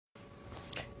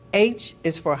H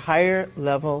is for higher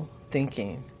level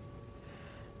thinking.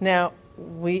 Now,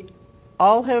 we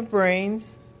all have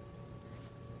brains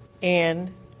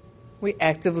and we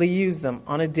actively use them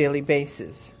on a daily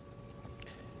basis.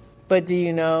 But do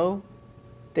you know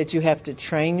that you have to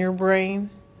train your brain?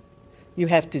 You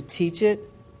have to teach it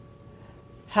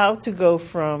how to go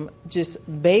from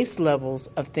just base levels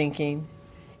of thinking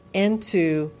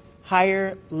into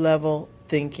higher level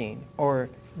thinking or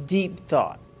deep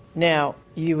thought. Now,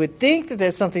 you would think that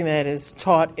that's something that is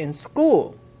taught in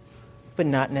school, but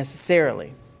not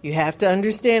necessarily. You have to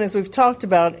understand, as we've talked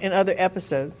about in other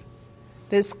episodes,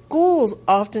 that schools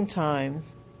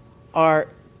oftentimes are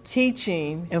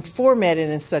teaching and formatted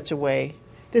in such a way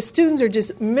that students are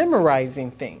just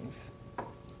memorizing things.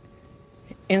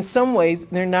 In some ways,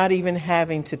 they're not even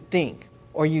having to think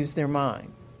or use their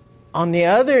mind. On the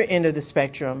other end of the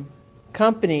spectrum,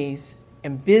 companies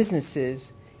and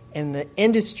businesses and the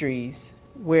industries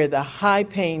where the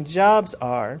high-paying jobs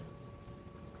are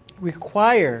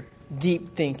require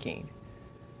deep thinking,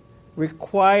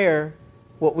 require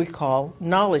what we call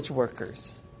knowledge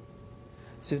workers.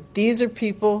 So these are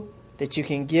people that you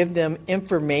can give them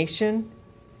information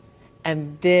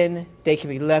and then they can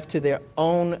be left to their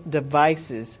own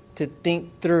devices to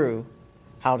think through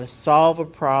how to solve a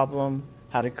problem,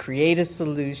 how to create a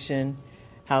solution,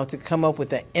 how to come up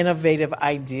with an innovative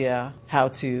idea, how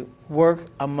to work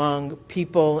among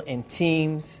people and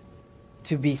teams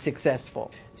to be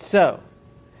successful. So,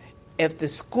 if the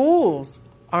schools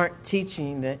aren't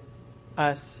teaching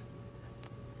us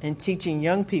and teaching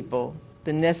young people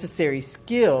the necessary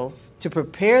skills to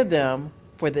prepare them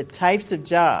for the types of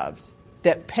jobs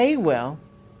that pay well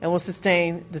and will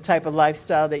sustain the type of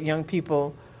lifestyle that young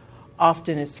people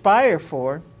often aspire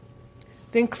for,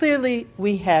 then clearly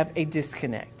we have a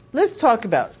disconnect. Let's talk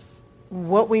about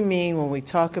what we mean when we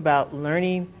talk about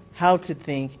learning how to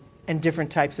think and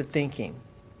different types of thinking.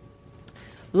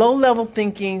 Low-level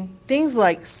thinking, things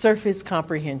like surface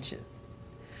comprehension,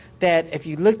 that if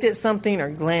you looked at something or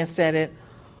glanced at it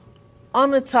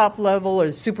on the top level or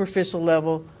the superficial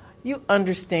level, you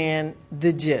understand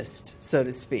the gist, so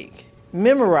to speak.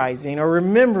 Memorizing or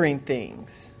remembering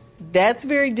things, that's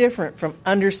very different from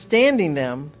understanding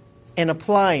them and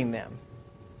applying them.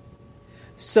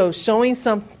 So showing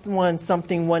someone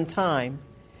something one time,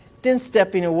 then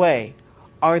stepping away,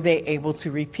 are they able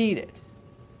to repeat it?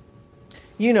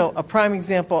 You know, a prime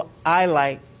example I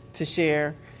like to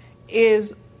share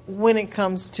is when it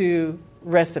comes to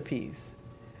recipes.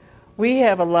 We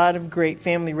have a lot of great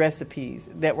family recipes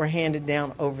that were handed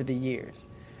down over the years.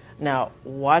 Now,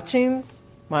 watching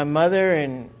my mother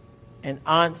and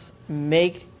aunts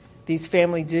make these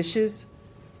family dishes,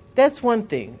 that's one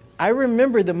thing. I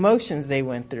remember the motions they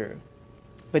went through,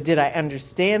 but did I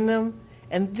understand them?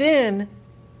 And then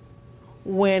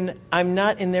when I'm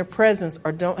not in their presence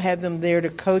or don't have them there to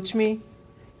coach me,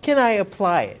 can I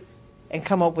apply it and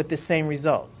come up with the same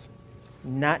results?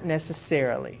 Not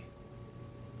necessarily.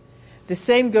 The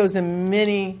same goes in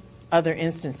many other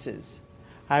instances.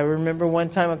 I remember one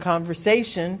time a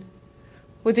conversation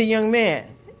with a young man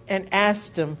and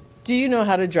asked him, "Do you know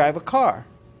how to drive a car?"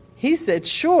 He said,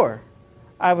 "Sure."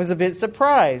 I was a bit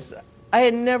surprised. I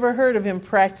had never heard of him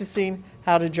practicing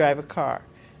how to drive a car.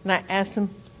 And I asked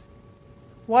him,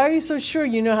 "Why are you so sure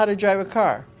you know how to drive a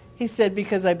car?" He said,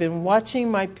 "Because I've been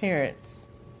watching my parents."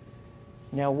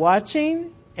 Now,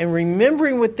 watching and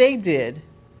remembering what they did,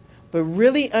 but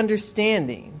really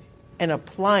understanding and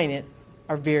applying it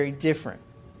are very different.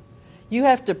 You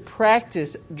have to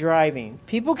practice driving.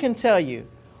 People can tell you,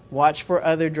 watch for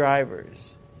other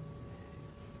drivers.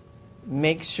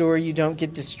 Make sure you don't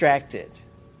get distracted.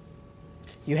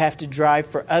 You have to drive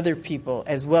for other people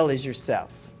as well as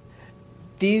yourself.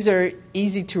 These are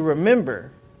easy to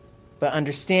remember, but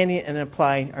understanding and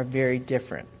applying are very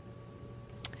different.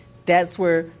 That's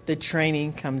where the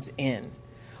training comes in.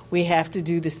 We have to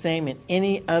do the same in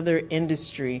any other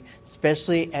industry,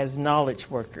 especially as knowledge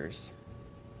workers.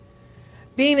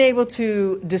 Being able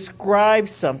to describe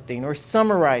something or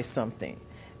summarize something,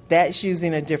 that's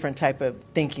using a different type of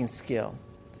thinking skill.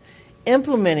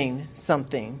 Implementing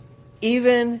something,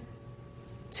 even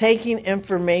taking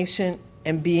information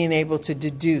and being able to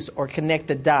deduce or connect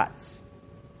the dots.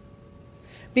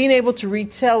 Being able to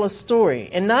retell a story,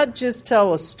 and not just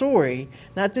tell a story,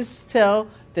 not just tell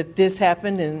that this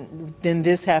happened and then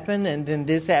this happened and then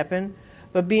this happened,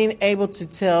 but being able to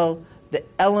tell the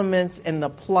elements and the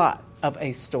plot of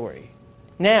a story.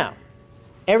 Now,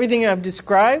 everything I've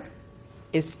described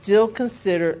is still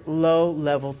considered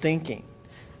low-level thinking.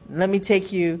 Let me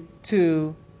take you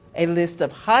to a list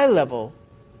of high-level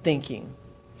thinking.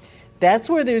 That's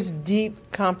where there's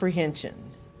deep comprehension.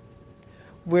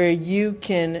 where you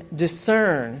can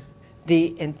discern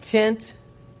the intent,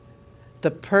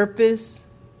 the purpose,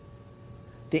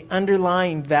 the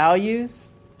underlying values,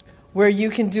 where you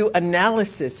can do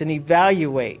analysis and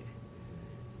evaluate.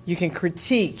 You can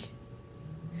critique.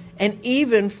 And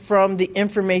even from the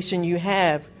information you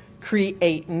have,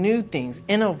 create new things,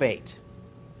 innovate.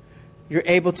 You're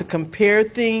able to compare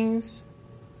things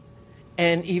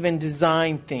and even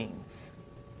design things,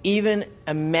 even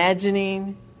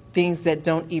imagining things that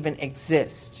don't even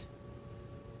exist.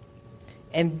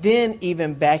 And then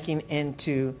even backing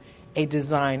into a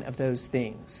design of those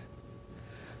things.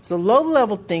 So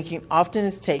low-level thinking often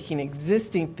is taking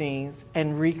existing things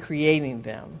and recreating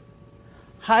them.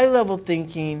 High-level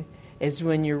thinking is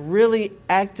when you're really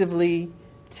actively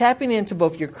tapping into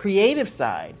both your creative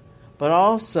side, but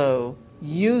also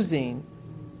using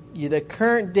the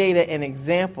current data and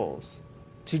examples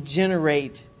to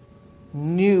generate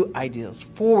new ideas,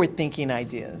 forward-thinking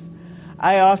ideas.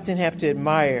 I often have to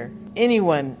admire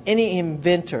anyone, any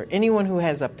inventor, anyone who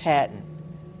has a patent,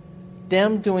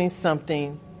 them doing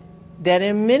something that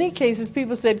in many cases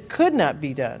people said could not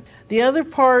be done. The other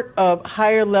part of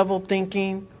higher level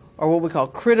thinking, or what we call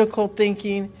critical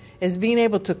thinking, is being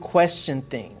able to question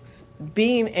things,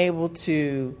 being able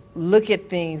to look at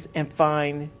things and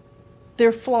find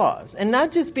their flaws, and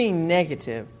not just being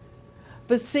negative,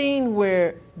 but seeing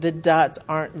where the dots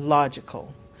aren't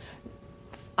logical.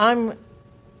 I'm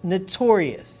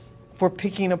notorious for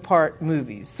picking apart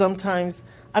movies. Sometimes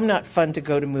I'm not fun to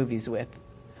go to movies with.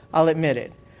 I'll admit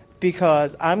it.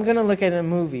 Because I'm going to look at a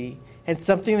movie and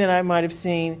something that I might have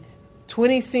seen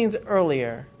 20 scenes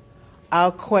earlier,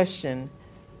 I'll question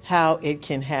how it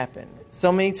can happen.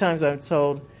 So many times I'm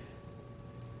told,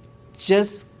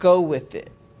 just go with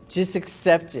it. Just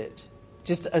accept it.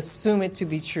 Just assume it to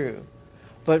be true.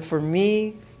 But for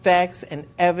me, facts and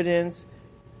evidence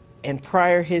and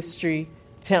prior history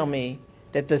tell me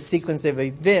that the sequence of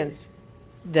events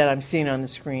that I'm seeing on the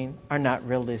screen are not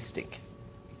realistic.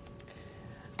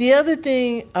 The other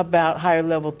thing about higher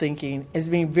level thinking is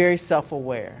being very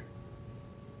self-aware.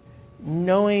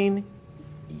 Knowing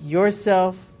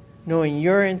yourself, knowing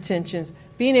your intentions,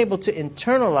 being able to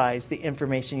internalize the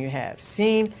information you have,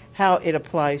 seeing how it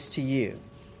applies to you.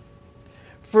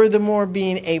 Furthermore,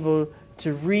 being able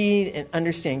to read and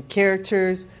understand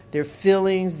characters, their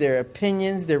feelings, their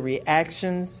opinions, their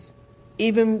reactions,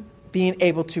 even being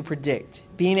able to predict,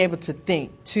 being able to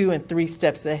think 2 and 3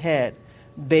 steps ahead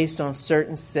based on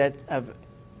certain sets of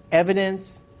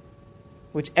evidence,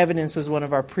 which evidence was one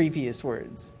of our previous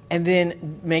words, and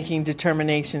then making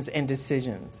determinations and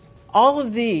decisions. All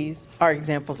of these are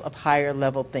examples of higher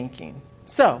level thinking.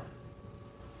 So,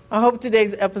 I hope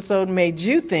today's episode made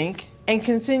you think and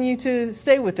continue to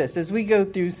stay with us as we go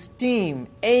through STEAM,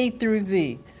 A through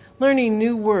Z, learning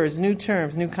new words, new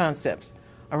terms, new concepts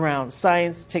around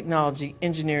science, technology,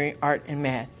 engineering, art, and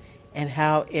math, and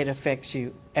how it affects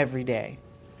you every day.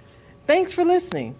 Thanks for listening.